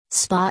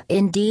Spa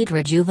indeed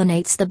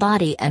rejuvenates the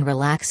body and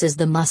relaxes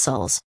the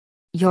muscles.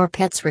 Your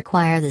pets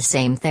require the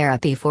same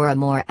therapy for a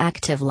more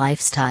active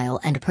lifestyle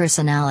and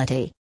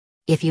personality.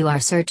 If you are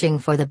searching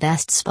for the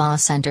best spa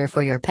center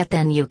for your pet,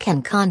 then you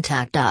can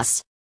contact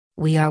us.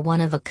 We are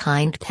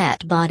one-of-a-kind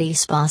pet body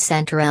spa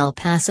center, El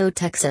Paso,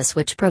 Texas,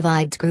 which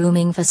provides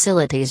grooming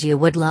facilities you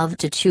would love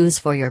to choose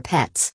for your pets.